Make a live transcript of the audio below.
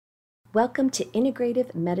Welcome to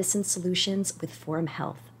Integrative Medicine Solutions with Forum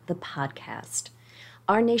Health, the podcast.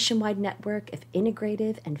 Our nationwide network of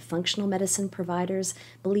integrative and functional medicine providers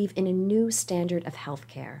believe in a new standard of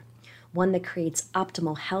healthcare, one that creates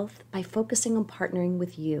optimal health by focusing on partnering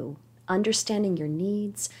with you, understanding your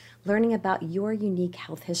needs, learning about your unique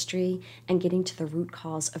health history, and getting to the root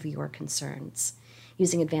cause of your concerns.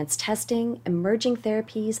 Using advanced testing, emerging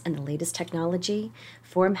therapies, and the latest technology,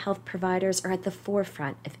 Forum Health providers are at the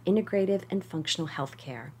forefront of integrative and functional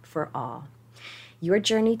healthcare for all. Your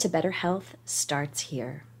journey to better health starts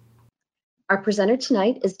here. Our presenter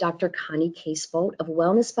tonight is Dr. Connie Casebolt of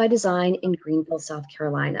Wellness by Design in Greenville, South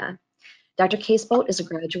Carolina. Dr. Casebolt is a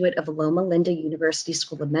graduate of Loma Linda University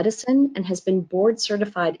School of Medicine and has been board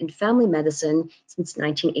certified in family medicine since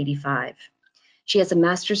 1985. She has a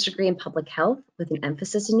master's degree in public health with an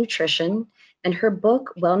emphasis in nutrition, and her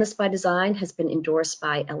book, Wellness by Design, has been endorsed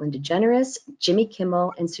by Ellen DeGeneres, Jimmy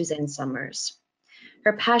Kimmel, and Suzanne Summers.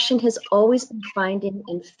 Her passion has always been finding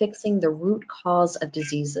and fixing the root cause of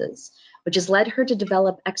diseases, which has led her to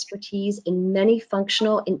develop expertise in many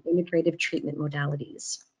functional and integrative treatment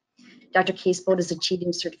modalities. Dr. Casebolt is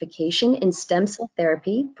achieving certification in stem cell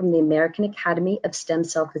therapy from the American Academy of Stem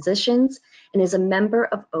Cell Physicians and is a member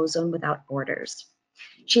of Ozone Without Borders.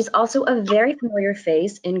 She's also a very familiar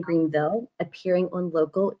face in Greenville, appearing on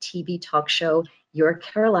local TV talk show Your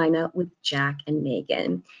Carolina with Jack and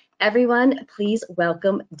Megan. Everyone, please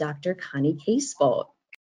welcome Dr. Connie Casebolt.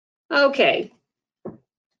 Okay.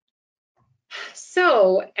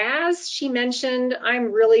 So, as she mentioned,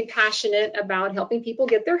 I'm really passionate about helping people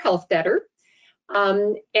get their health better.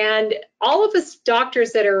 And all of us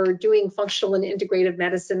doctors that are doing functional and integrative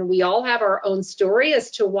medicine, we all have our own story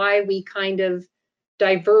as to why we kind of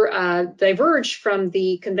diverge from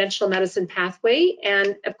the conventional medicine pathway.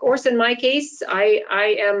 And of course, in my case,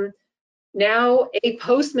 I am now a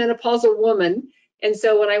postmenopausal woman. And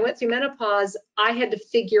so when I went through menopause, I had to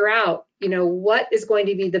figure out, what is going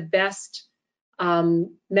to be the best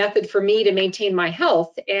method for me to maintain my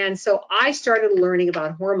health. And so I started learning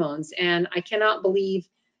about hormones, and I cannot believe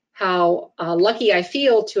how lucky I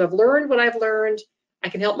feel to have learned what I've learned. I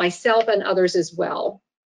can help myself and others as well.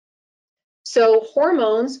 So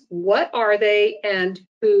hormones, what are they and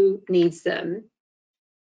who needs them?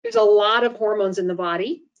 There's a lot of hormones in the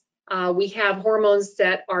body. We have hormones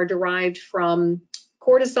that are derived from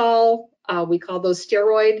cortisol. We call those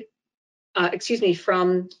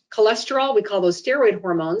from cholesterol, we call those steroid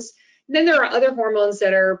hormones. And then there are other hormones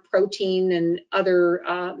that are protein and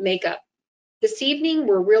other makeup. This evening,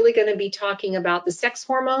 we're really going to be talking about the sex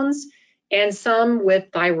hormones and some with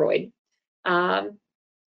thyroid.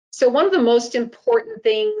 So one of the most important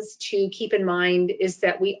things to keep in mind is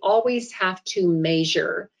that we always have to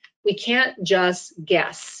measure. We can't just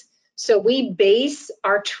guess. So we base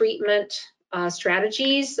our treatment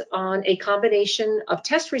strategies on a combination of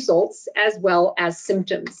test results as well as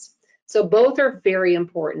symptoms. So both are very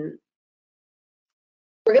important.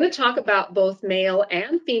 We're going to talk about both male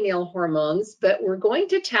and female hormones, but we're going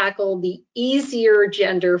to tackle the easier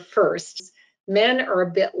gender first. Men are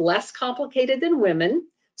a bit less complicated than women,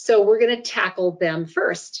 so we're going to tackle them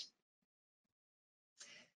first.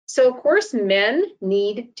 So of course, men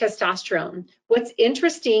need testosterone. What's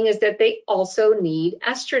interesting is that they also need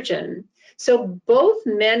estrogen. So both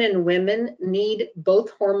men and women need both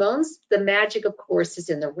hormones. The magic, of course, is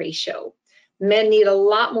in the ratio. Men need a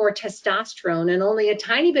lot more testosterone and only a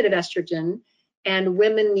tiny bit of estrogen, and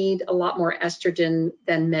women need a lot more estrogen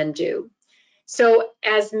than men do. So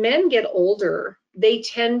as men get older, they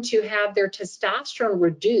tend to have their testosterone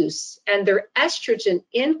reduce and their estrogen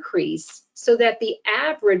increase so that the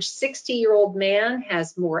average 60-year-old man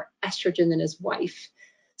has more estrogen than his wife.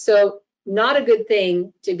 So not a good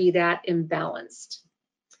thing to be that imbalanced.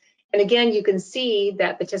 And again, you can see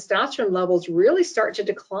that the testosterone levels really start to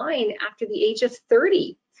decline after the age of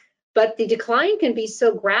 30. But the decline can be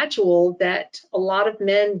so gradual that a lot of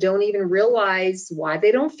men don't even realize why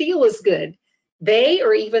they don't feel as good. They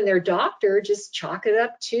or even their doctor just chalk it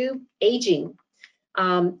up to aging.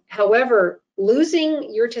 However,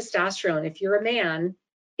 losing your testosterone, if you're a man,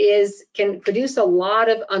 can produce a lot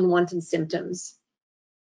of unwanted symptoms.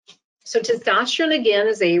 So testosterone, again,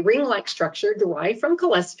 is a ring-like structure derived from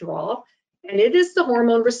cholesterol, and it is the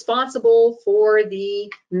hormone responsible for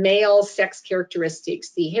the male sex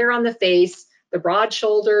characteristics, the hair on the face, the broad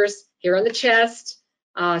shoulders, hair on the chest,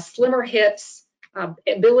 slimmer hips,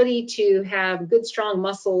 ability to have good, strong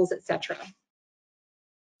muscles, etc.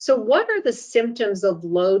 So what are the symptoms of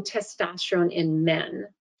low testosterone in men?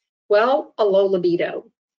 Well, a low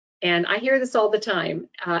libido. And I hear this all the time.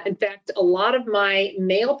 In fact, a lot of my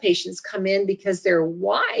male patients come in because their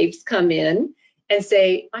wives come in and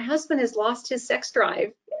say, my husband has lost his sex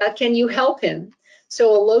drive. Can you help him?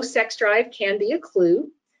 So a low sex drive can be a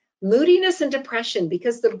clue. Moodiness and depression,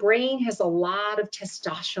 because the brain has a lot of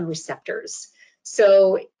testosterone receptors.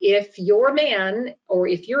 So if your man, or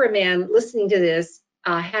if you're a man listening to this,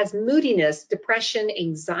 has moodiness, depression,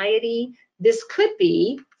 anxiety, this could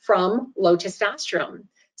be from low testosterone.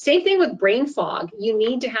 Same thing with brain fog. You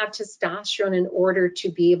need to have testosterone in order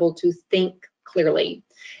to be able to think clearly.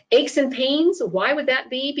 Aches and pains, why would that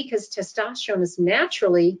be? Because testosterone is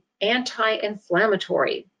naturally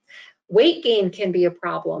anti-inflammatory. Weight gain can be a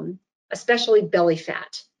problem, especially belly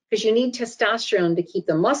fat, because you need testosterone to keep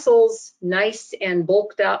the muscles nice and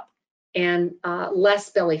bulked up and less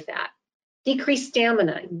belly fat. Decreased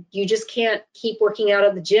stamina, you just can't keep working out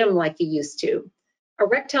at the gym like you used to.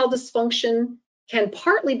 Erectile dysfunction can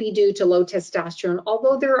partly be due to low testosterone,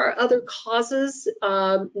 although there are other causes,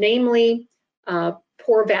 namely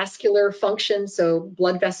poor vascular function, so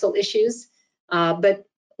blood vessel issues, but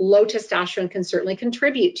low testosterone can certainly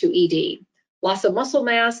contribute to ED. Loss of muscle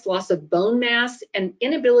mass, loss of bone mass, and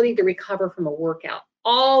inability to recover from a workout.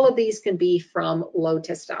 All of these can be from low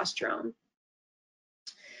testosterone.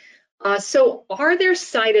 So are there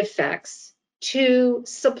side effects to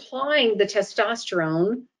supplying the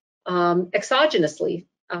testosterone exogenously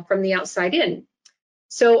from the outside in?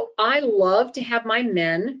 So I love to have my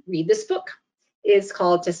men read this book. It's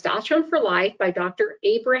called Testosterone for Life by Dr.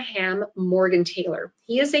 Abraham Morgan Taylor.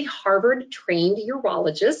 He is a Harvard-trained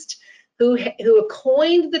urologist who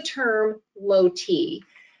coined the term low T.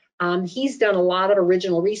 He's done a lot of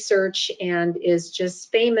original research and is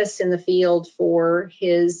just famous in the field for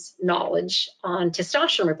his knowledge on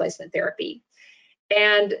testosterone replacement therapy.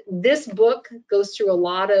 And this book goes through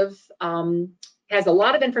has a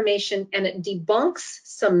lot of information, and it debunks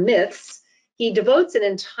some myths. He devotes an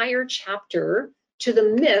entire chapter to the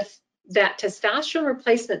myth that testosterone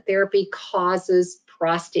replacement therapy causes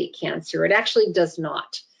prostate cancer. It actually does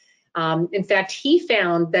not. In fact, he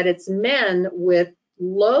found that it's men with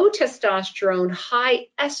low testosterone, high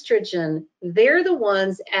estrogen, they're the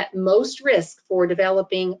ones at most risk for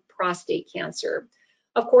developing prostate cancer.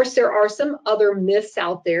 Of course, there are some other myths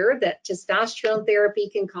out there that testosterone therapy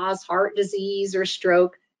can cause heart disease or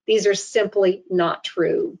stroke. These are simply not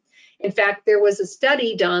true. In fact, there was a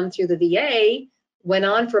study done through the VA, went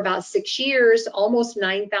on for about 6 years, almost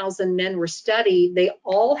 9,000 men were studied. They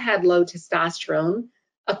all had low testosterone.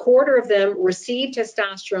 A quarter of them received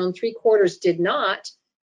testosterone, 3/4 did not.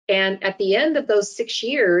 And at the end of those 6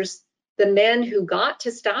 years, the men who got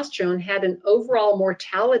testosterone had an overall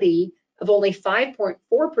mortality of only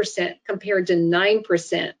 5.4% compared to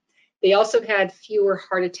 9%. They also had fewer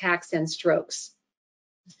heart attacks and strokes.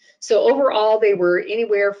 So overall, they were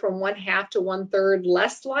anywhere from 1/2 to 1/3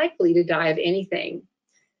 less likely to die of anything.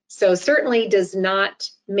 So certainly does not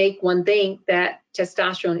make one think that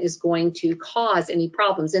testosterone is going to cause any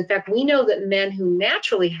problems. In fact, we know that men who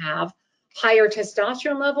naturally have higher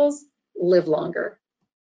testosterone levels live longer.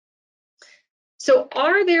 So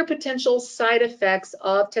are there potential side effects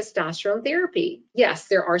of testosterone therapy? Yes,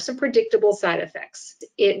 there are some predictable side effects.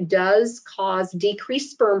 It does cause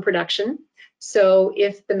decreased sperm production. So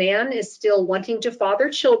if the man is still wanting to father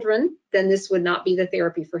children, then this would not be the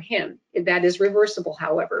therapy for him. That is reversible,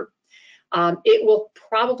 however. It will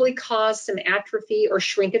probably cause some atrophy or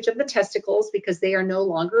shrinkage of the testicles because they are no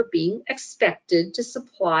longer being expected to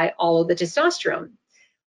supply all of the testosterone.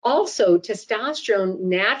 Also, testosterone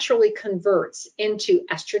naturally converts into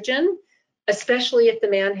estrogen, especially if the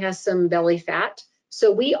man has some belly fat.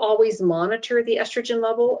 So we always monitor the estrogen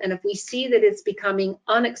level, and if we see that it's becoming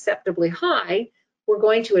unacceptably high, we're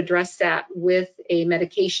going to address that with a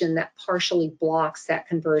medication that partially blocks that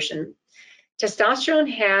conversion. Testosterone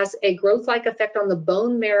has a growth-like effect on the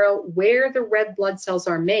bone marrow where the red blood cells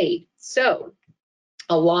are made. So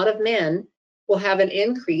a lot of men will have an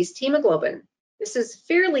increased hemoglobin. This is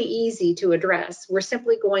fairly easy to address. We're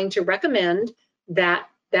simply going to recommend that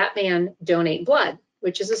that man donate blood,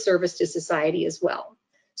 which is a service to society as well.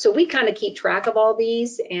 So we kind of keep track of all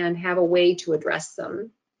these and have a way to address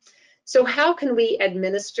them. So how can we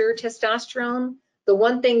administer testosterone? The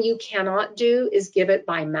one thing you cannot do is give it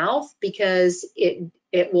by mouth because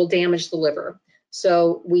it will damage the liver.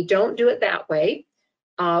 So we don't do it that way.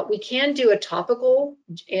 We can do a topical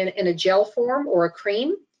in a gel form or a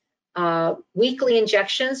cream. Weekly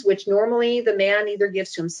injections, which normally the man either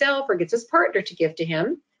gives to himself or gets his partner to give to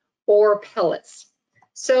him, or pellets.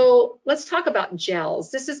 So let's talk about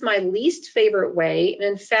gels. This is my least favorite way. And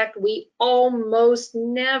in fact, we almost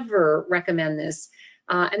never recommend this.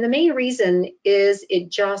 And the main reason is it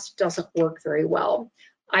just doesn't work very well.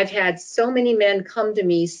 I've had so many men come to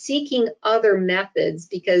me seeking other methods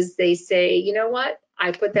because they say, you know what,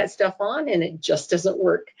 I put that stuff on and it just doesn't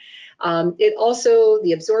work. It also,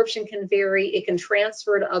 the absorption can vary. It can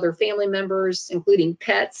transfer to other family members, including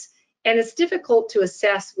pets, and it's difficult to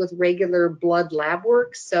assess with regular blood lab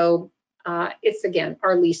work. So it's, again,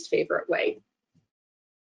 our least favorite way.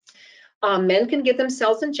 Men can give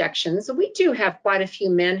themselves injections. So we do have quite a few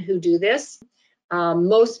men who do this.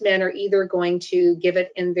 Most men are either going to give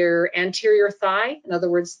it in their anterior thigh, in other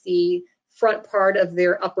words, the front part of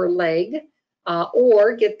their upper leg,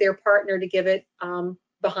 or get their partner to give it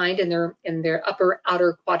behind in their upper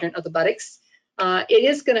outer quadrant of the buttocks. It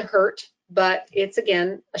is going to hurt, but it's,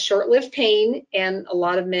 again, a short-lived pain, and a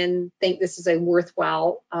lot of men think this is a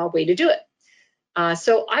worthwhile way to do it.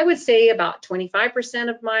 So I would say about 25%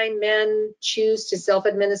 of my men choose to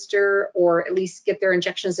self-administer or at least get their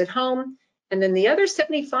injections at home. And then the other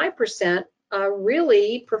 75%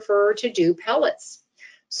 really prefer to do pellets.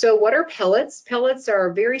 So what are pellets? Pellets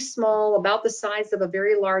are very small, about the size of a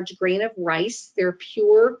very large grain of rice. They're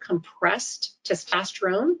pure compressed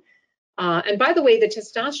testosterone. And by the way, the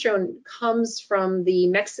testosterone comes from the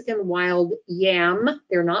Mexican wild yam.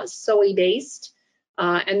 They're not soy-based.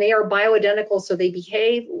 And they are bioidentical, so they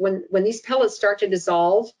behave, when these pellets start to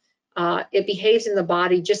dissolve, it behaves in the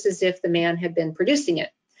body just as if the man had been producing it.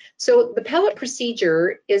 So the pellet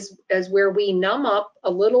procedure is where we numb up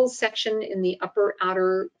a little section in the upper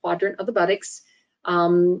outer quadrant of the buttocks.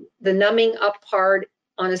 The numbing up part,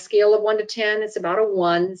 on a scale of 1 to 10, it's about a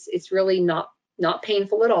 1. It's really not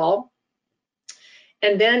painful at all.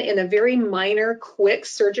 And then in a very minor, quick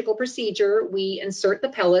surgical procedure, we insert the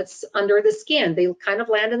pellets under the skin. They kind of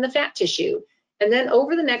land in the fat tissue. And then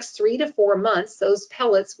over the next 3 to 4 months, those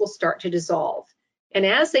pellets will start to dissolve. And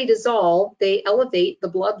as they dissolve, they elevate the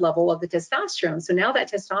blood level of the testosterone. So now that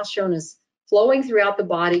testosterone is flowing throughout the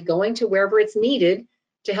body, going to wherever it's needed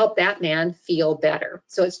to help that man feel better.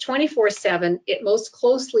 So it's 24/7. It most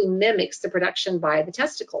closely mimics the production by the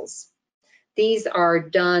testicles. These are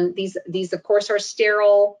done, these of course are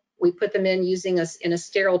sterile. We put them in using in a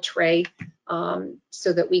sterile tray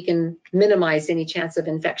so that we can minimize any chance of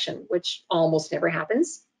infection, which almost never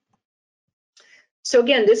happens. So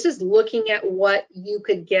again, this is looking at what you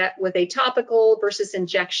could get with a topical versus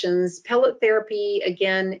injections. Pellet therapy,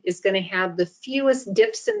 again, is going to have the fewest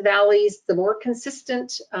dips and valleys, the more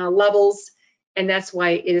consistent levels, and that's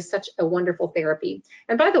why it is such a wonderful therapy.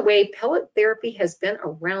 And by the way, pellet therapy has been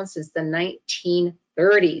around since the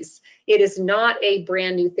 1930s. It is not a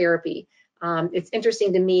brand new therapy. It's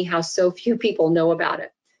interesting to me how so few people know about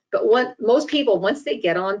it. But most people, once they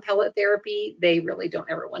get on pellet therapy, they really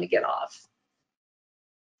don't ever want to get off.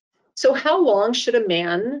 So how long should a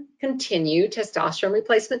man continue testosterone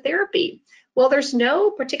replacement therapy? Well, there's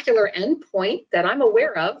no particular endpoint that I'm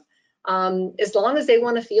aware of. As long as they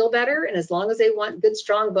want to feel better, and as long as they want good,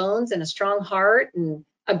 strong bones and a strong heart and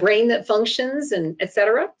a brain that functions, and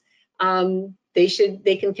etc.,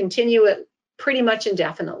 they can continue it pretty much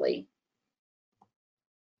indefinitely.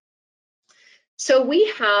 So we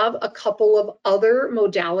have a couple of other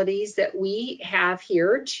modalities that we have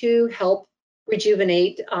here to help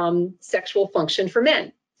rejuvenate sexual function for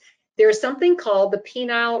men. There's something called the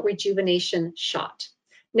penile rejuvenation shot.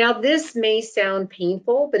 Now, this may sound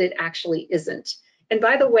painful, but it actually isn't. And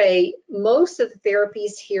by the way, most of the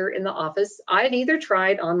therapies here in the office, I've either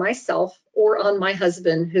tried on myself or on my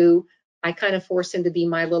husband, who I kind of forced him to be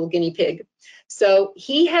my little guinea pig. So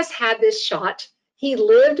he has had this shot. He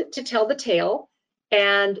lived to tell the tale,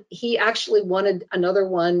 and he actually wanted another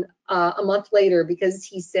one a month later because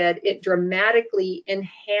he said it dramatically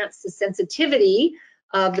enhanced the sensitivity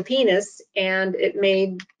of the penis, and it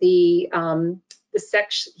made the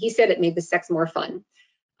sex, he said it made the sex more fun.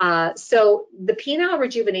 So the penile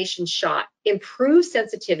rejuvenation shot improves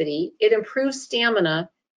sensitivity, it improves stamina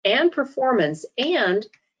and performance, and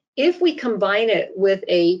if we combine it with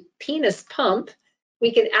a penis pump,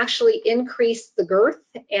 we can actually increase the girth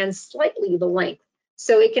and slightly the length.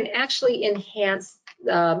 So it can actually enhance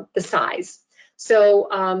the size.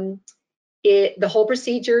 So the whole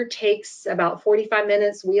procedure takes about 45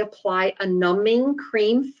 minutes. We apply a numbing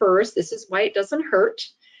cream first. This is why it doesn't hurt.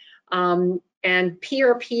 And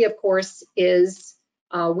PRP, of course, is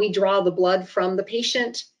we draw the blood from the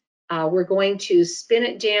patient. We're going to spin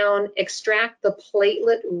it down, extract the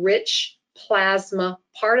platelet-rich plasma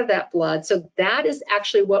part of that blood. So that is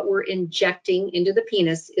actually what we're injecting into the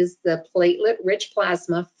penis, is the platelet-rich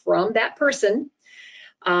plasma from that person.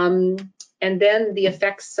 And then the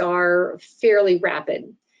effects are fairly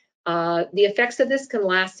rapid. The effects of this can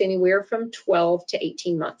last anywhere from 12 to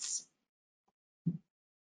 18 months.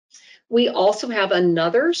 We also have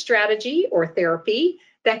another strategy or therapy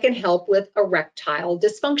that can help with erectile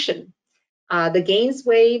dysfunction. The Gaines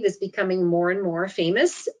wave is becoming more and more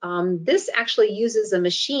famous. This actually uses a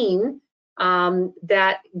machine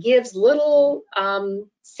that gives little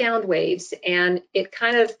sound waves, and it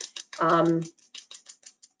kind of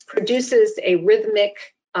produces a rhythmic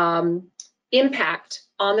impact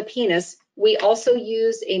on the penis. We also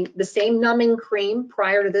use the same numbing cream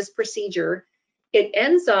prior to this procedure. It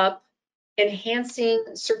ends up enhancing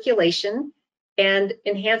circulation and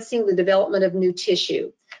enhancing the development of new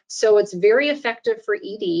tissue. So it's very effective for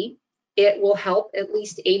ED. It will help at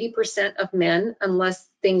least 80% of men unless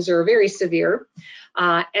things are very severe.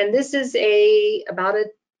 And this is about a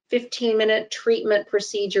 15-minute treatment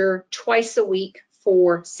procedure twice a week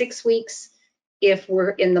for 6 weeks if we're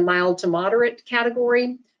in the mild to moderate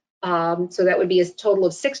category. So that would be a total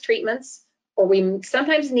of 6 treatments, or we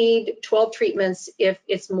sometimes need 12 treatments if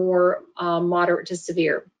it's more moderate to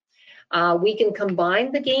severe. We can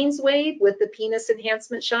combine the Gaines wave with the penis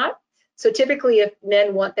enhancement shot. So typically if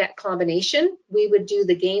men want that combination, we would do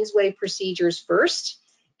the Gaines wave procedures first.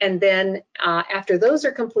 And then after those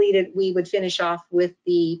are completed, we would finish off with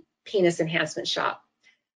the penis enhancement shot.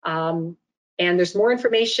 And there's more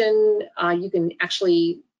information. You can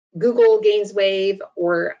actually Google Gaines wave,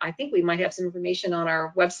 or I think we might have some information on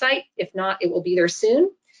our website. If not, it will be there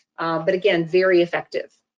soon. But again, very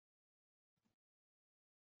effective.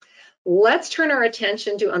 Let's turn our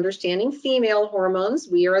attention to understanding female hormones.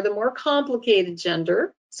 We are the more complicated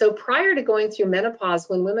gender. So prior to going through menopause,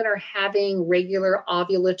 when women are having regular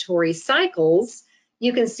ovulatory cycles,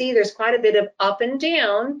 you can see there's quite a bit of up and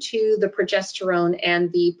down to the progesterone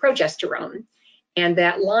and the progesterone. And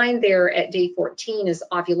that line there at day 14 is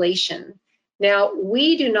ovulation. Now,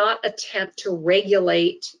 we do not attempt to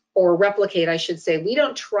regulate or replicate, I should say. We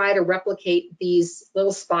don't try to replicate these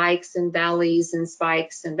little spikes and valleys and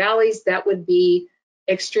spikes and valleys. That would be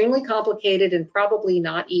extremely complicated and probably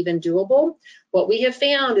not even doable. What we have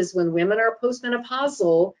found is when women are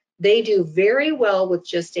postmenopausal, they do very well with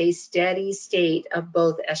just a steady state of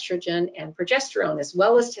both estrogen and progesterone, as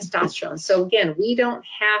well as testosterone. So again, we don't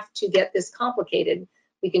have to get this complicated.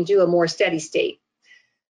 We can do a more steady state.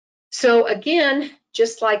 So again,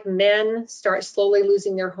 just like men start slowly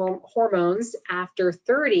losing their hormones after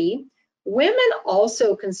 30, women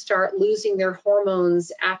also can start losing their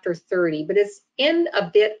hormones after 30, but it's in a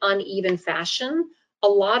bit uneven fashion. A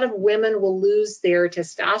lot of women will lose their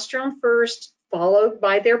testosterone first, followed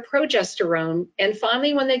by their progesterone, and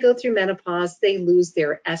finally when they go through menopause, they lose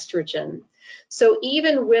their estrogen. So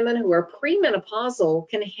even women who are premenopausal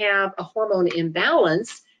can have a hormone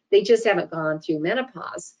imbalance, they just haven't gone through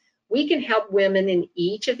menopause. We can help women in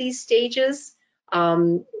each of these stages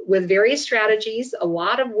with various strategies. A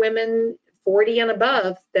lot of women 40 and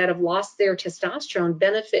above that have lost their testosterone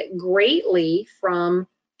benefit greatly from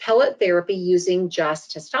pellet therapy using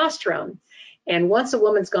just testosterone. And once a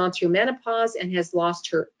woman's gone through menopause and has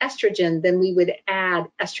lost her estrogen, then we would add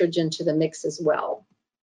estrogen to the mix as well.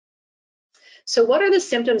 So what are the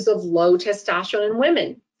symptoms of low testosterone in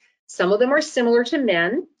women? Some of them are similar to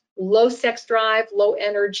men: low sex drive, low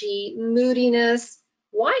energy, moodiness.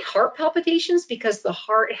 Why heart palpitations? Because the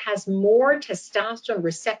heart has more testosterone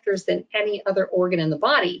receptors than any other organ in the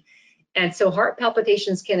body. And so heart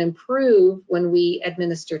palpitations can improve when we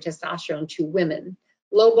administer testosterone to women.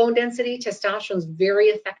 Low bone density, testosterone is very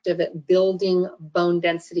effective at building bone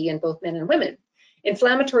density in both men and women.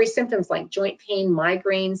 Inflammatory symptoms like joint pain,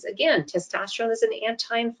 migraines, again, testosterone is an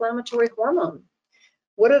anti-inflammatory hormone.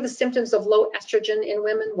 What are the symptoms of low estrogen in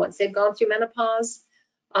women once they've gone through menopause?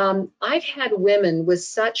 I've had women with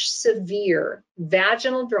such severe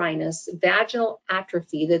vaginal dryness, vaginal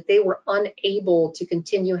atrophy, that they were unable to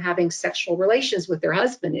continue having sexual relations with their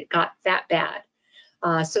husband. It got that bad.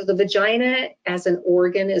 So the vagina as an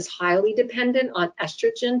organ is highly dependent on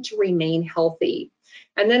estrogen to remain healthy.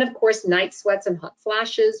 And then, of course, night sweats and hot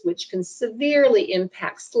flashes, which can severely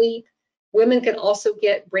impact sleep. Women can also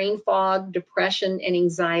get brain fog, depression, and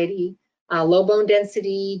anxiety. Low bone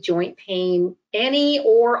density, joint pain, any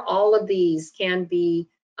or all of these can be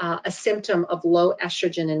a symptom of low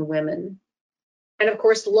estrogen in women. And of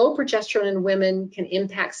course, low progesterone in women can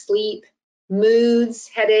impact sleep, moods,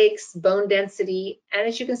 headaches, bone density. And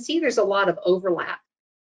as you can see, there's a lot of overlap.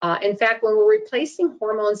 In fact, when we're replacing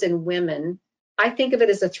hormones in women, I think of it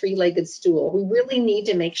as a three-legged stool. We really need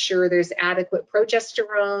to make sure there's adequate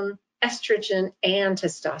progesterone, estrogen, and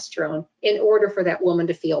testosterone in order for that woman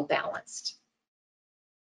to feel balanced.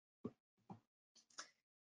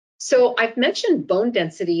 So I've mentioned bone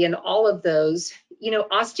density in all of those. You know,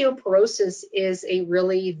 osteoporosis is a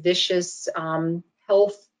really vicious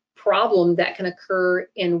health problem that can occur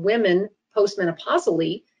in women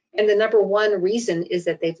postmenopausally. And the number one reason is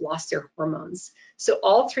that they've lost their hormones. So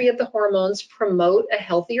all three of the hormones promote a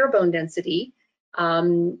healthier bone density.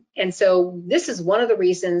 And so this is one of the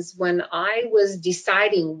reasons when I was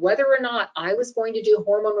deciding whether or not I was going to do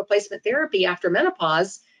hormone replacement therapy after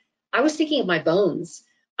menopause, I was thinking of my bones.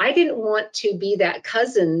 I didn't want to be that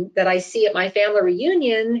cousin that I see at my family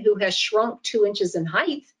reunion who has shrunk 2 inches in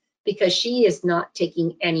height because she is not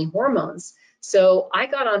taking any hormones. So I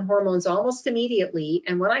got on hormones almost immediately.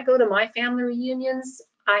 And when I go to my family reunions,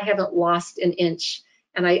 I haven't lost an inch.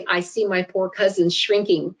 And I see my poor cousins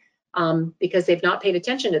shrinking because they've not paid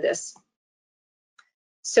attention to this.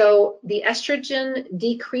 So the estrogen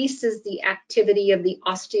decreases the activity of the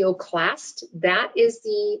osteoclast. That is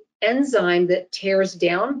the enzyme that tears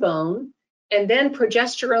down bone. And then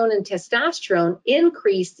progesterone and testosterone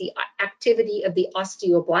increase the activity of the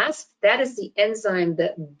osteoblast. That is the enzyme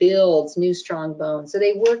that builds new strong bone. So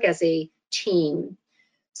they work as a team.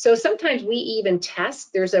 So sometimes we even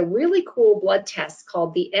test, there's a really cool blood test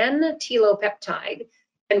called the N-telopeptide,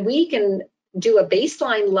 and we can do a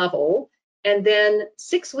baseline level, and then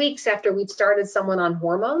 6 weeks after we've started someone on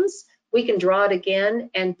hormones, we can draw it again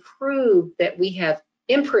and prove that we have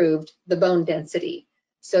improved the bone density.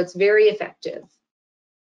 So it's very effective.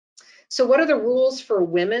 So what are the rules for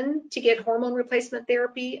women to get hormone replacement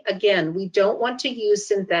therapy? Again, we don't want to use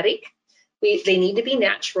synthetic. They need to be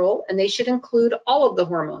natural, and they should include all of the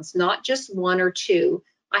hormones, not just one or two.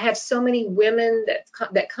 I have so many women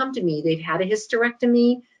that come to me. They've had a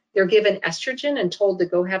hysterectomy. They're given estrogen and told to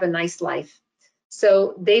go have a nice life.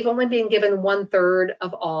 So they've only been given 1/3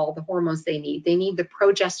 of all the hormones they need. They need the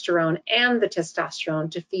progesterone and the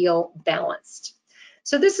testosterone to feel balanced.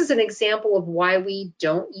 So this is an example of why we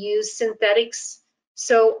don't use synthetics.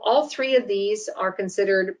 So all three of these are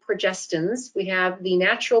considered progestins. We have the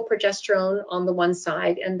natural progesterone on the one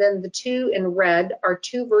side, and then the two in red are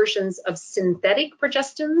two versions of synthetic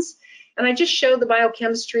progestins. And I just show the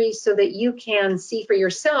biochemistry so that you can see for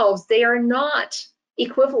yourselves, they are not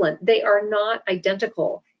equivalent. They are not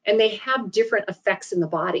identical, and they have different effects in the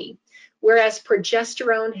body. Whereas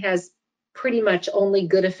progesterone has pretty much only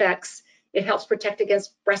good effects. It helps protect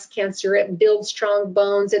against breast cancer. It builds strong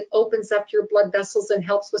bones. It opens up your blood vessels and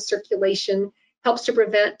helps with circulation, helps to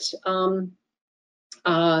prevent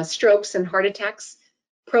strokes and heart attacks.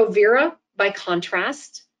 Provera, by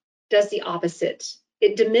contrast, does the opposite.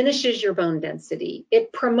 It diminishes your bone density.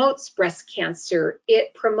 It promotes breast cancer.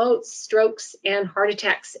 It promotes strokes and heart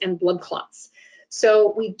attacks and blood clots.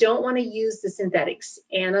 So we don't want to use the synthetics.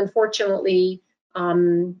 And unfortunately,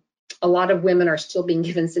 a lot of women are still being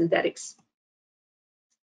given synthetics.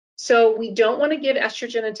 So we don't want to give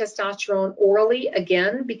estrogen and testosterone orally,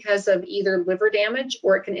 again, because of either liver damage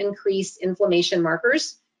or it can increase inflammation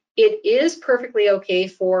markers. It is perfectly okay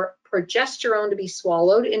for progesterone to be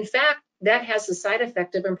swallowed. In fact, that has the side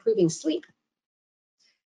effect of improving sleep.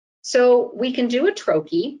 So we can do a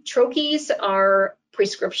troche. Troches are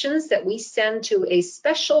prescriptions that we send to a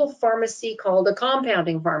special pharmacy called a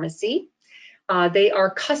compounding pharmacy. They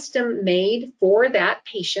are custom made for that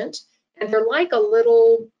patient, and they're like a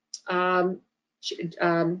little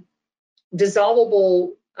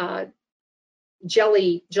dissolvable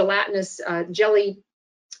gelatinous jelly.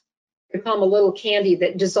 They call them a little candy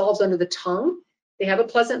that dissolves under the tongue. They have a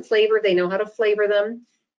pleasant flavor. They know how to flavor them.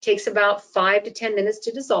 It takes about 5 to 10 minutes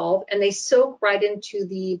to dissolve, and they soak right into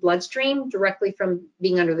the bloodstream directly from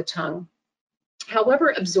being under the tongue.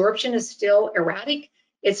 However, absorption is still erratic.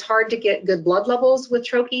 It's hard to get good blood levels with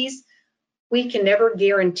troches. We can never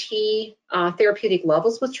guarantee therapeutic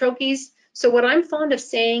levels with troches. So what I'm fond of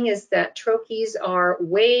saying is that troches are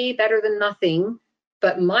way better than nothing,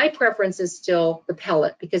 but my preference is still the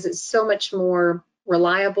pellet because it's so much more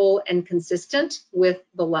reliable and consistent with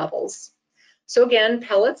the levels. So again,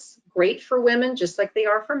 pellets, great for women just like they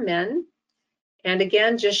are for men. And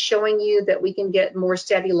again, just showing you that we can get more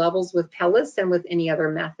steady levels with pellets than with any other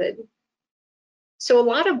method. So a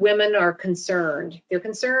lot of women are concerned. They're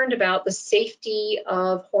concerned about the safety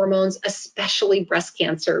of hormones, especially breast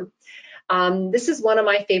cancer. This is one of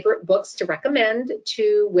my favorite books to recommend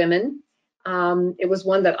to women. It was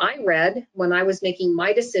one that I read when I was making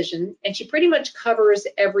my decision, and she pretty much covers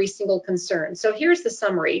every single concern. So here's the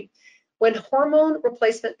summary. When hormone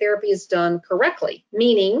replacement therapy is done correctly,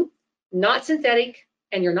 meaning not synthetic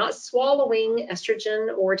and you're not swallowing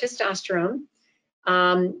estrogen or testosterone,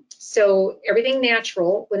 so everything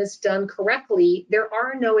natural, when it's done correctly, there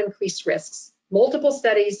are no increased risks. Multiple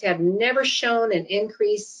studies have never shown an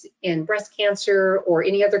increase in breast cancer or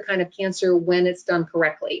any other kind of cancer when it's done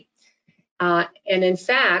correctly. And in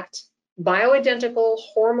fact, bioidentical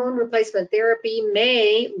hormone replacement therapy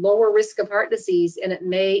may lower risk of heart disease, and it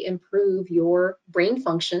may improve your brain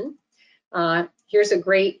function. Here's a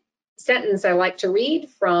great sentence I like to read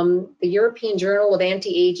from the European Journal of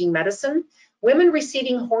Anti-Aging Medicine. Women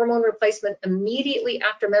receiving hormone replacement immediately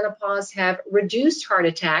after menopause have reduced heart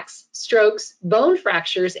attacks, strokes, bone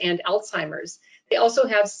fractures, and Alzheimer's. They also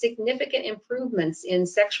have significant improvements in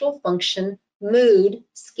sexual function, mood,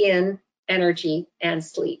 skin, energy, and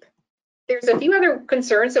sleep. There's a few other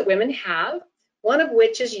concerns that women have, one of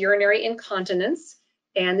which is urinary incontinence,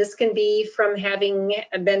 and this can be from having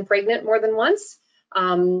been pregnant more than once,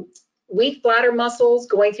 weak bladder muscles,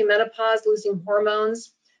 going through menopause, losing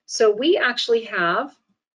hormones. So we actually have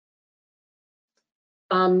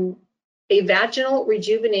a vaginal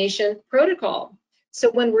rejuvenation protocol.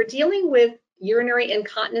 So when we're dealing with urinary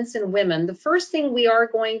incontinence in women, the first thing we are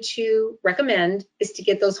going to recommend is to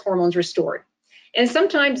get those hormones restored. And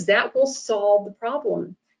sometimes that will solve the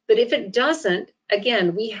problem. But if it doesn't,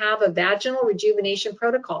 again, we have a vaginal rejuvenation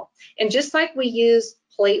protocol. And just like we use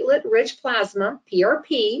platelet-rich plasma,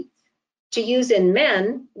 PRP, to use in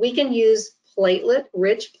men, we can use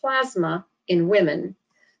platelet-rich plasma in women.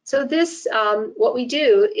 So this, what we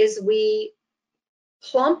do is we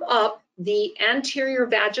plump up the anterior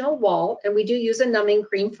vaginal wall, and we do use a numbing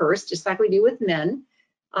cream first, just like we do with men.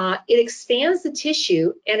 It expands the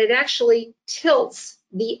tissue, and it actually tilts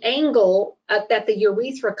the angle that the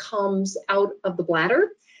urethra comes out of the bladder.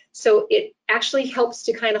 So it actually helps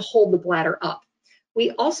to kind of hold the bladder up.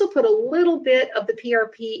 We also put a little bit of the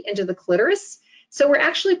PRP into the clitoris. So we're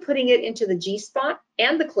actually putting it into the G-spot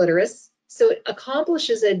and the clitoris. So it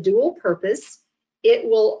accomplishes a dual purpose. It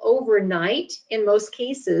will overnight, in most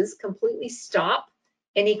cases, completely stop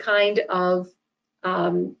any kind of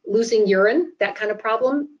losing urine, that kind of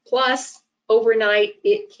problem. Plus, overnight,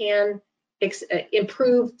 it can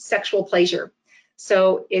improve sexual pleasure.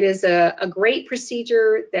 So it is a great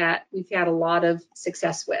procedure that we've had a lot of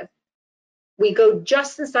success with. We go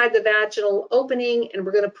just inside the vaginal opening, and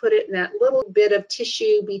we're going to put it in that little bit of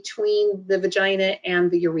tissue between the vagina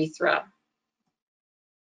and the urethra.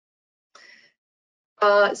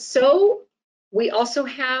 So we also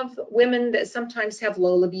have women that sometimes have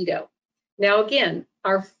low libido. Now, again,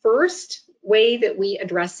 our first way that we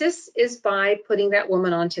address this is by putting that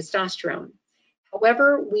woman on testosterone.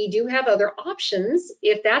 However, we do have other options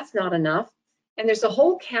if that's not enough. And there's a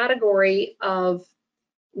whole category of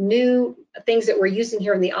new things that we're using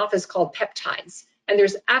here in the office called peptides. And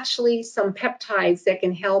there's actually some peptides that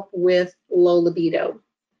can help with low libido.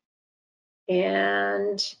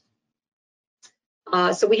 And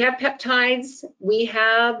so we have peptides, we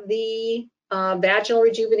have the vaginal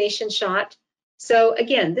rejuvenation shot. So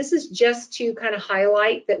again, this is just to kind of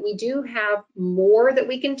highlight that we do have more that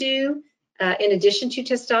we can do in addition to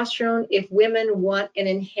testosterone if women want an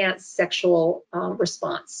enhanced sexual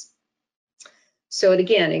response. So it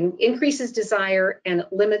again increases desire and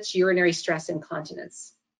limits urinary stress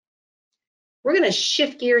incontinence. We're going to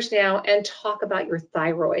shift gears now and talk about your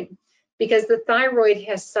thyroid, because the thyroid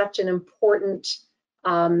has such an important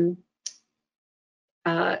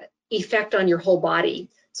effect on your whole body.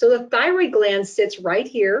 So the thyroid gland sits right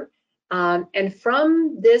here, and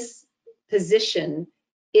from this position,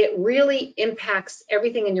 it really impacts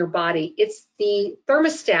everything in your body. It's the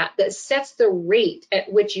thermostat that sets the rate at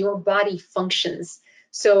which your body functions.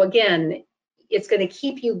 So again, it's going to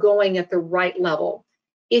keep you going at the right level.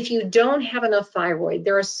 If you don't have enough thyroid,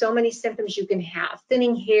 there are so many symptoms you can have.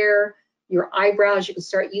 Thinning hair, your eyebrows, you can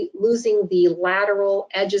start losing the lateral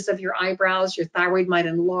edges of your eyebrows, your thyroid might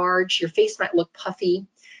enlarge, your face might look puffy,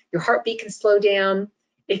 your heartbeat can slow down,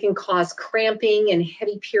 it can cause cramping and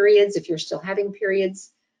heavy periods if you're still having periods,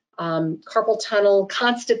 carpal tunnel,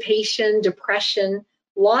 constipation, depression,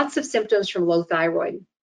 lots of symptoms from low thyroid.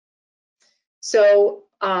 So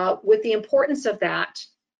with the importance of that,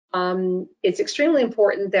 it's extremely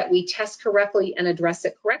important that we test correctly and address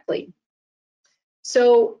it correctly.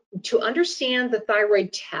 So to understand the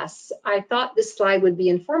thyroid tests, I thought this slide would be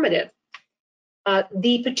informative.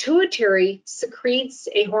 The pituitary secretes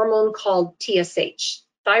a hormone called TSH,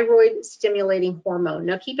 thyroid stimulating hormone.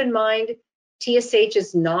 Now keep in mind, TSH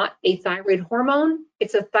is not a thyroid hormone,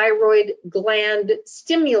 it's a thyroid gland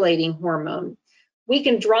stimulating hormone. We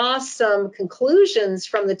can draw some conclusions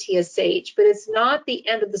from the TSH, but it's not the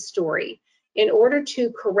end of the story. In order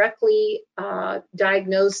to correctly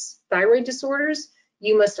diagnose thyroid disorders,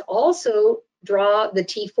 you must also draw the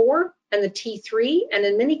T4 and the T3, and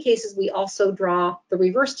in many cases, we also draw the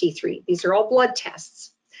reverse T3. These are all blood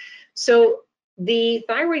tests. So the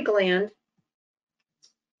thyroid gland,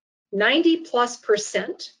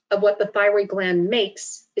 90+% of what the thyroid gland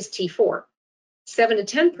makes is T4. 7 to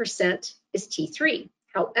 10% is T3.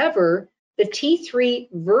 However, the T3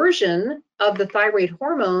 version of the thyroid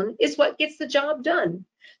hormone is what gets the job done.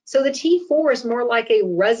 So the T4 is more like a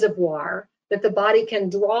reservoir that the body can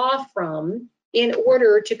draw from in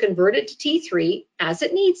order to convert it to T3 as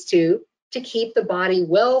it needs to keep the body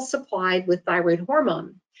well supplied with thyroid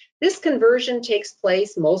hormone. This conversion takes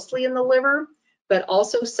place mostly in the liver, but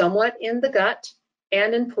also somewhat in the gut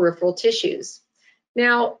and in peripheral tissues.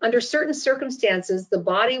 Now, under certain circumstances, the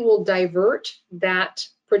body will divert that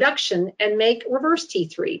production and make reverse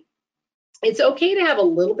T3. It's okay to have a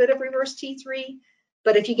little bit of reverse T3,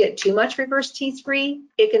 but if you get too much reverse T3,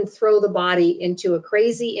 it can throw the body into a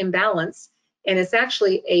crazy imbalance, and it's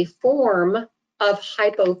actually a form of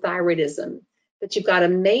hypothyroidism. But you've got to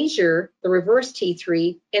measure the reverse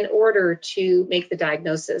T3 in order to make the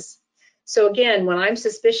diagnosis. So again, when I'm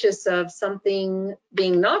suspicious of something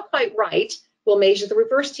being not quite right, we'll measure the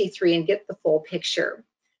reverse T3 and get the full picture.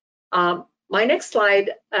 My next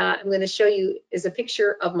slide I'm going to show you is a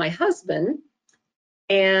picture of my husband.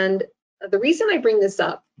 And the reason I bring this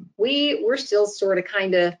up, we're still sort of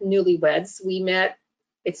kind of newlyweds. We met,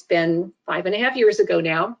 it's been 5.5 years ago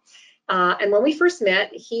now. And when we first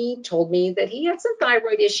met, he told me that he had some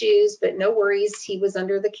thyroid issues, but no worries. He was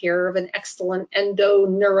under the care of an excellent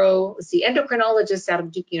endocrinologist out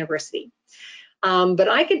of Duke University. But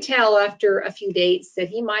I could tell after a few dates that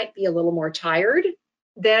he might be a little more tired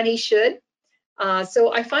than he should.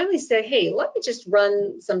 So I finally said, hey, let me just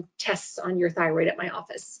run some tests on your thyroid at my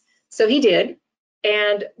office. So he did,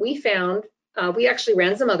 and we found, we actually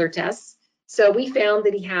ran some other tests. So we found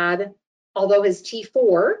that he had, although his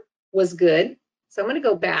T4 was good, so I'm going to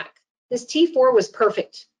go back. His T4 was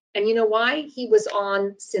perfect. And you know why? He was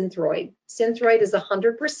on Synthroid. Synthroid is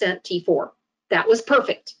 100% T4. That was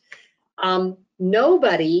perfect.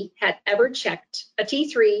 Nobody had ever checked a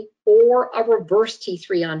T3 or a reverse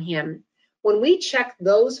T3 on him. When we checked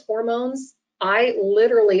those hormones, I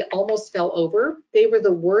literally almost fell over. They were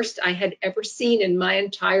the worst I had ever seen in my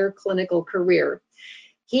entire clinical career.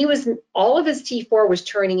 All of his T4 was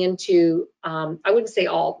turning into, I wouldn't say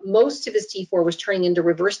all, most of his T4 was turning into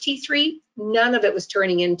reverse T3. None of it was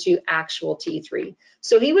turning into actual T3.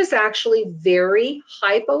 So he was actually very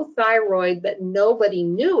hypothyroid, but nobody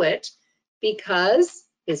knew it because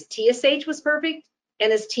his TSH was perfect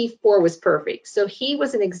and his T4 was perfect. So he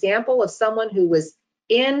was an example of someone who was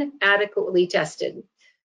inadequately tested.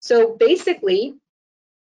 So basically,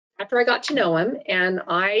 after I got to know him, and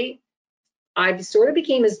I sort of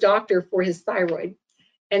became his doctor for his thyroid.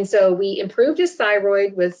 And so we improved his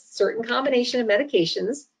thyroid with certain combination of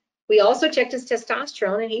medications. We also checked his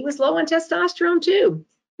testosterone, and he was low on testosterone too.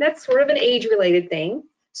 That's sort of an age-related thing.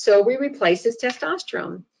 So we replaced his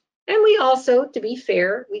testosterone. And we also, to be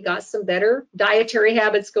fair, we got some better dietary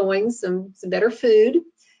habits going, some better food.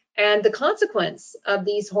 And the consequence of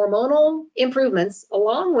these hormonal improvements,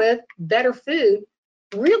 along with better food,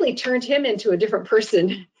 really turned him into a different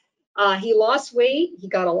person. He lost weight, he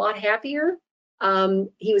got a lot happier.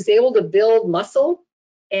 He was able to build muscle,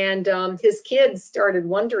 and his kids started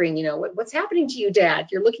wondering, you know, what's happening to you, Dad?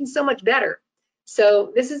 You're looking so much better.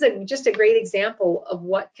 So this is just a great example of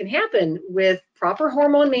what can happen with proper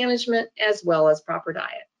hormone management as well as proper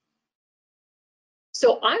diet.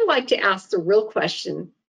 So I like to ask the real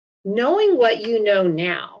question, knowing what you know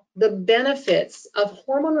now, the benefits of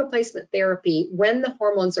hormone replacement therapy when the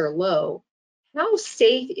hormones are low, how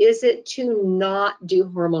safe is it to not do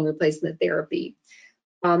hormone replacement therapy?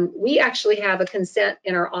 We actually have a consent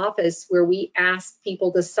in our office where we ask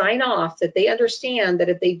people to sign off that they understand that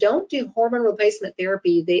if they don't do hormone replacement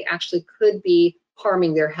therapy, they actually could be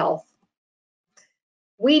harming their health.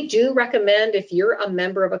 We do recommend, if you're a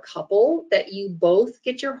member of a couple, that you both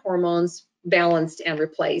get your hormones balanced and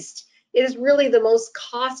replaced. It is really the most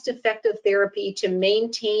cost-effective therapy to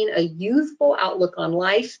maintain a youthful outlook on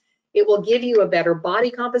life. It will give you a better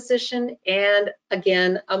body composition and,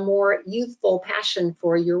 again, a more youthful passion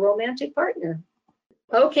for your romantic partner.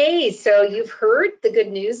 Okay, so you've heard the good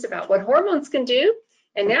news about what hormones can do,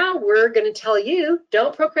 and now we're going to tell you,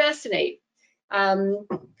 don't procrastinate.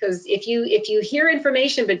 Because if you hear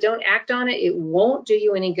information but don't act on it, it won't do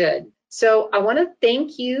you any good. So I want to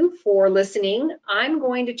thank you for listening. I'm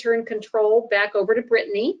going to turn control back over to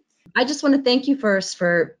Brittany. I just want to thank you first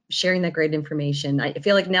for sharing that great information. I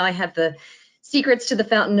feel like now I have the secrets to the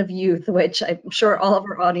fountain of youth, which I'm sure all of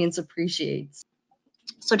our audience appreciates.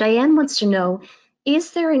 So Diane wants to know,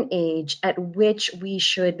 Is there an age at which we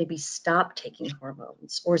should maybe stop taking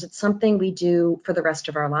hormones, or is it something we do for the rest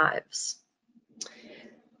of our lives?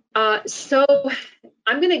 So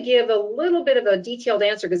I'm going to give a little bit of a detailed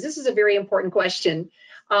answer because this is a very important question.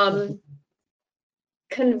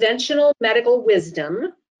 Conventional medical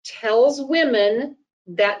wisdom tells women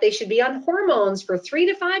that they should be on hormones for 3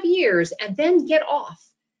 to 5 years and then get off.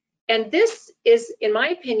 And this is, in my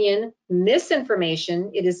opinion,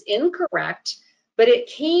 misinformation. It is incorrect, but it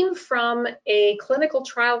came from a clinical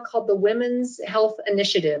trial called the Women's Health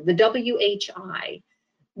Initiative, the WHI.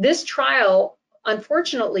 This trial,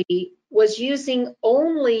 unfortunately, was using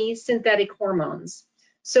only synthetic hormones.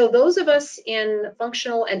 So those of us in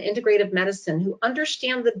functional and integrative medicine who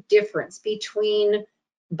understand the difference between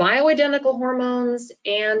bioidentical hormones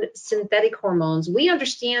and synthetic hormones, we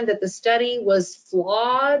understand that the study was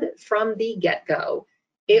flawed from the get-go.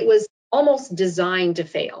 It was almost designed to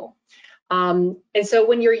fail. And so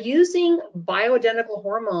when you're using bioidentical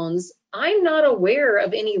hormones, I'm not aware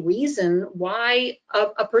of any reason why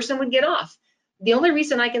a person would get off. The only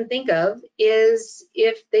reason I can think of is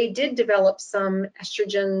if they did develop some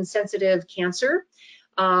estrogen sensitive cancer.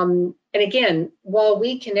 And again, while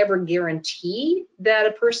we can never guarantee that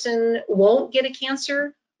a person won't get a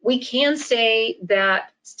cancer, we can say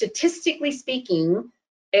that statistically speaking,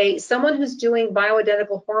 someone who's doing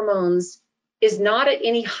bioidentical hormones is not at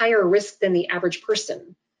any higher risk than the average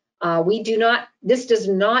person. This does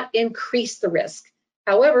not increase the risk.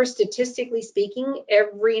 However, statistically speaking,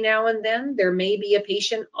 every now and then there may be a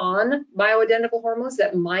patient on bioidentical hormones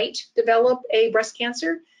that might develop a breast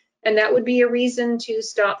cancer, and that would be a reason to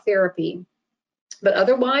stop therapy. But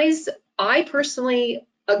otherwise, I personally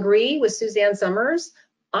agree with Suzanne Somers.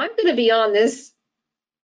 I'm going to be on this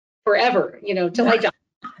forever, till I die.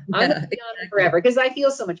 I'm going to be on it forever because I feel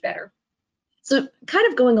so much better. So kind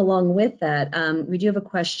of going along with that, we do have a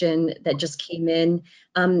question that just came in.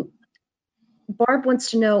 Barb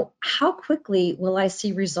wants to know, how quickly will I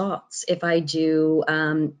see results if I do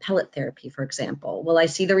pellet therapy, for example? Will I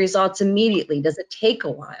see the results immediately? Does it take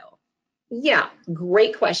a while? Yeah,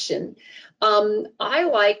 great question. I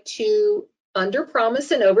like to under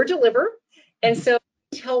promise and over deliver. And so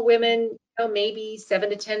I tell women, maybe 7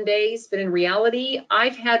 to 10 days, but in reality,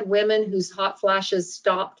 I've had women whose hot flashes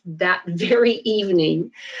stopped that very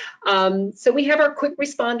evening. So we have our quick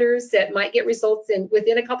responders that might get results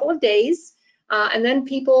within a couple of days. And then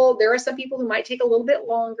there are some people who might take a little bit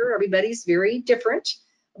longer. Everybody's very different.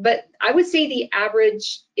 But I would say the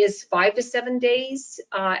average is 5 to 7 days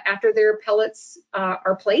after their pellets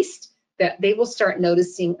are placed that they will start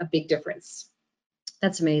noticing a big difference.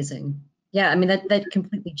 That's amazing. Yeah, I mean, that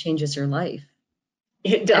completely changes your life.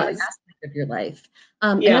 It does. Every aspect of your life.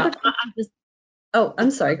 Yeah. Another question is, oh,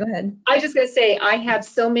 I'm sorry, go ahead. I was just going to say, I have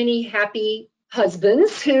so many happy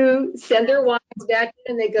husbands who send their wives back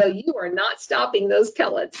in and they go, you are not stopping those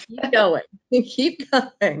pellets. Keep going. Keep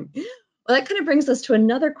going. Well, that kind of brings us to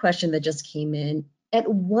another question that just came in. At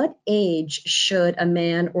what age should a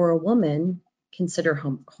man or a woman consider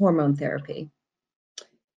hormone therapy?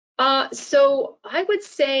 So I would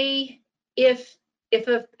say if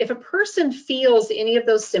a person feels any of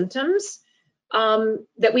those symptoms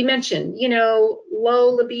that we mentioned, low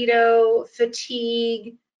libido,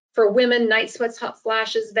 fatigue, for women, night sweats, hot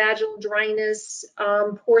flashes, vaginal dryness,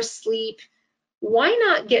 poor sleep, why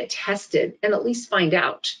not get tested and at least find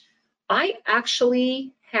out? I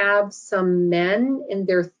actually have some men in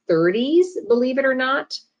their 30s, believe it or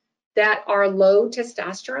not, that are low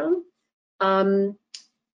testosterone. And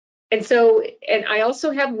I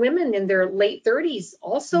also have women in their late 30s,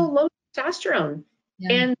 also low testosterone,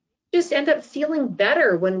 and just end up feeling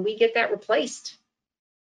better when we get that replaced.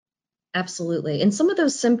 Absolutely. And some of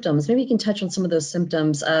those symptoms, maybe you can touch on some of those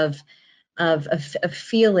symptoms of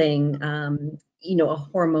feeling, a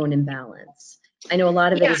hormone imbalance. I know a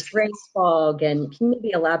lot of it is brain fog, and can you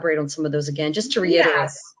maybe elaborate on some of those again, just to reiterate?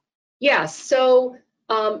 Yes. So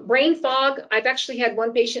brain fog, I've actually had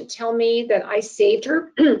one patient tell me that I saved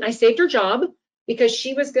her job because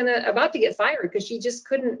she was about to get fired because she just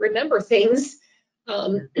couldn't remember things.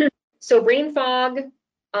 So brain fog,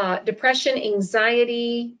 depression,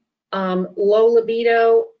 anxiety, low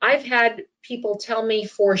libido. I've had people tell me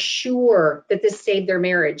for sure that this saved their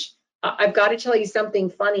marriage. I've got to tell you something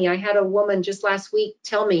funny. I had a woman just last week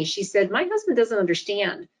tell me, she said, my husband doesn't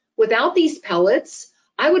understand. Without these pellets,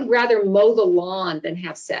 I would rather mow the lawn than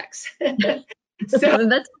have sex. So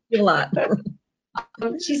that's a lot.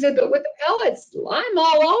 She said, but with the pellets, I'm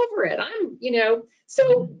all over it.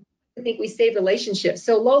 So I think we save relationships.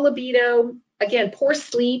 So low libido, again, poor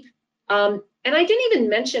sleep. And I didn't even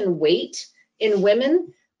mention weight in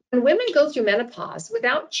women. when women go through menopause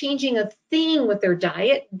without changing a thing with their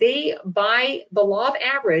diet, they, by the law of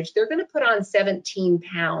average, they're going to put on 17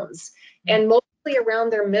 pounds, and mostly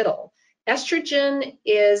around their middle. Estrogen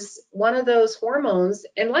is one of those hormones,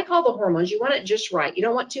 and like all the hormones, you want it just right. You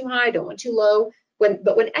don't want too high, don't want too low.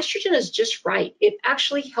 But when estrogen is just right, it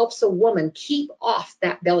actually helps a woman keep off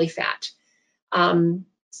that belly fat.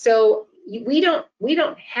 So we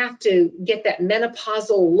don't have to get that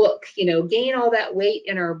menopausal look, gain all that weight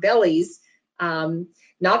in our bellies.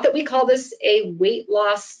 Not that we call this a weight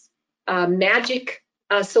loss magic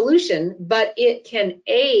solution, but it can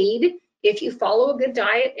aid if you follow a good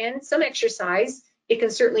diet and some exercise. It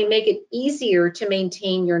can certainly make it easier to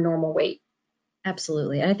maintain your normal weight.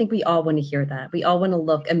 Absolutely. And I think we all want to hear that. We all want to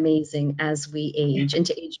look amazing as we age and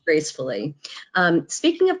to age gracefully.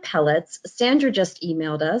 Speaking of pellets, Sandra just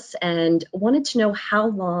emailed us and wanted to know how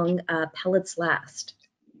long pellets last.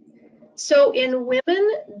 So in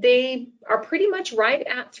women, they are pretty much right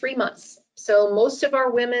at 3 months. So most of our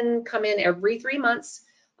women come in every 3 months.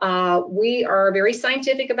 We are very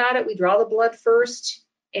scientific about it. We draw the blood first,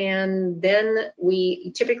 and then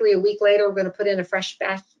we typically a week later, we're going to put in a fresh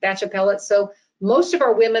batch of pellets. So most of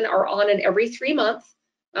our women are on an every 3 month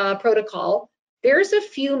protocol. There's a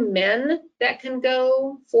few men that can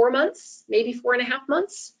go 4 months, maybe 4.5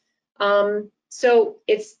 months. So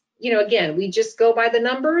it's, again, we just go by the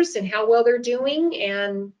numbers and how well they're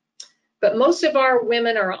doing. But most of our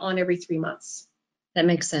women are on every 3 months. That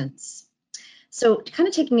makes sense. So kind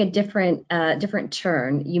of taking a different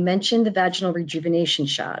turn, you mentioned the vaginal rejuvenation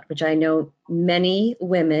shot, which I know many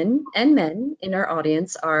women and men in our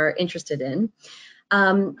audience are interested in.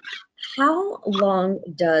 How long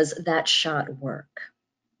does that shot work?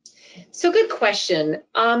 So good question.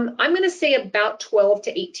 I'm going to say about 12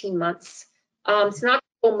 to 18 months. It's not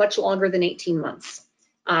much longer than 18 months.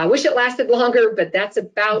 I wish it lasted longer, but that's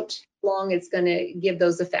about how long it's going to give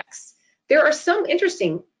those effects. There are some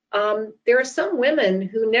women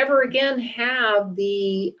who never again have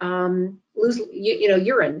the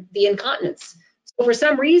urine, the incontinence. So for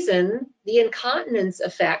some reason, the incontinence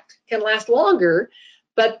effect can last longer,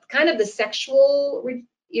 but kind of the sexual,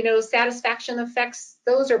 satisfaction effects,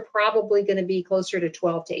 those are probably going to be closer to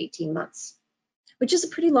 12 to 18 months. Which is a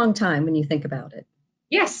pretty long time when you think about it.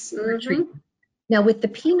 Yes. Mm-hmm. Now with the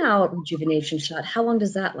penile rejuvenation shot, how long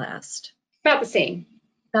does that last? About the same.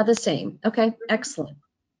 About the same. Okay, excellent.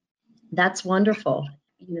 That's wonderful.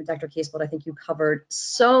 Dr. Casebolt, I think you covered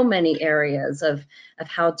so many areas of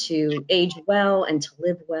how to age well and to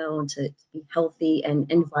live well and to be healthy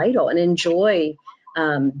and vital and enjoy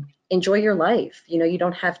your life. You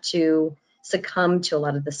don't have to succumb to a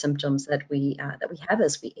lot of the symptoms that we have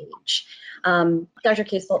as we age. Dr.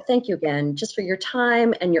 Casebolt, thank you again just for your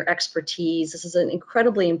time and your expertise. This is an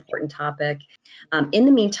incredibly important topic. In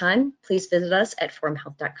the meantime, please visit us at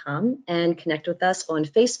forumhealth.com and connect with us on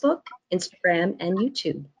Facebook, Instagram, and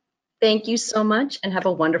YouTube. Thank you so much and have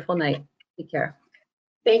a wonderful night. Take care.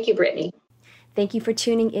 Thank you, Brittany. Thank you for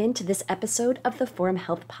tuning in to this episode of the Forum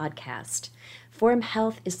Health Podcast. Forum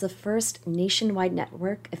Health is the first nationwide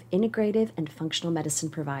network of integrative and functional medicine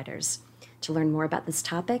providers. To learn more about this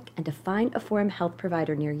topic and to find a Forum Health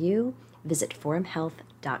provider near you, visit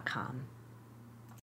forumhealth.com.